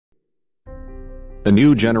A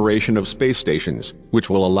new generation of space stations, which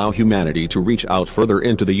will allow humanity to reach out further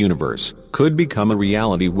into the universe, could become a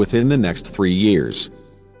reality within the next 3 years.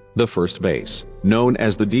 The first base, known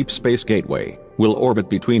as the Deep Space Gateway, will orbit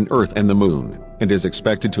between Earth and the Moon, and is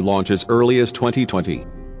expected to launch as early as 2020.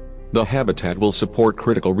 The habitat will support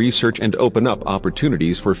critical research and open up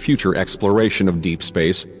opportunities for future exploration of deep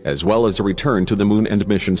space, as well as a return to the Moon and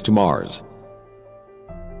missions to Mars.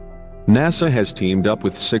 NASA has teamed up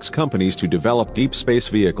with 6 companies to develop deep space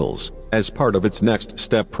vehicles, as part of its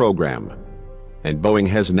NextSTEP program. And Boeing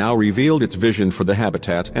has now revealed its vision for the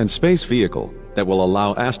habitat and space vehicle that will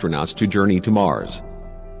allow astronauts to journey to Mars.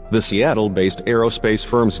 The Seattle-based aerospace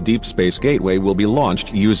firm's Deep Space Gateway will be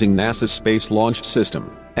launched using NASA's Space Launch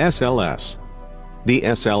System, SLS. The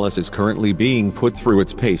SLS is currently being put through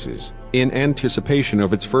its paces, in anticipation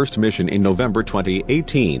of its first mission in November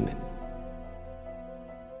 2018.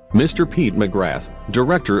 Mr. Pete McGrath,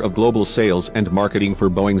 Director of Global Sales and Marketing for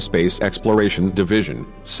Boeing Space Exploration Division,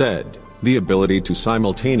 said, "The ability to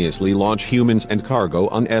simultaneously launch humans and cargo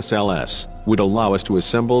on SLS would allow us to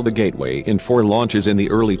assemble the Gateway in 4 launches in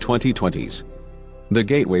the early 2020s. The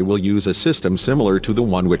Gateway will use a system similar to the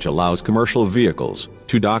one which allows commercial vehicles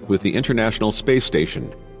to dock with the International Space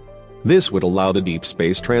Station. This would allow the Deep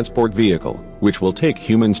Space Transport Vehicle, which will take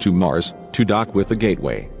humans to Mars, to dock with the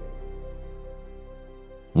Gateway.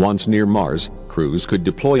 Once near Mars, crews could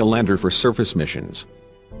deploy a lander for surface missions.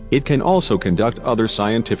 It can also conduct other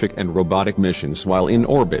scientific and robotic missions while in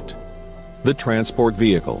orbit. The transport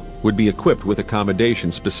vehicle would be equipped with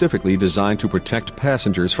accommodation specifically designed to protect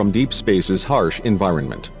passengers from deep space's harsh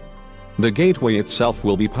environment. The Gateway itself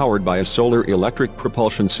will be powered by a solar electric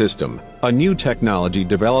propulsion system, a new technology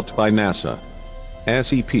developed by NASA.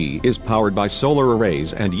 SEP is powered by solar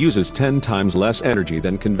arrays and uses 10 times less energy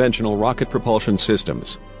than conventional rocket propulsion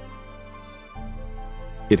systems.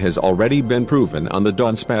 It has already been proven on the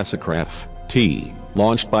Dawn spacecraft,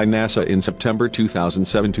 launched by NASA in September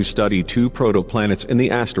 2007 to study 2 protoplanets in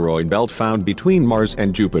the asteroid belt found between Mars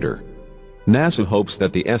and Jupiter. NASA hopes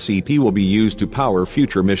that the SEP will be used to power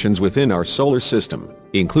future missions within our solar system,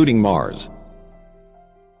 including Mars.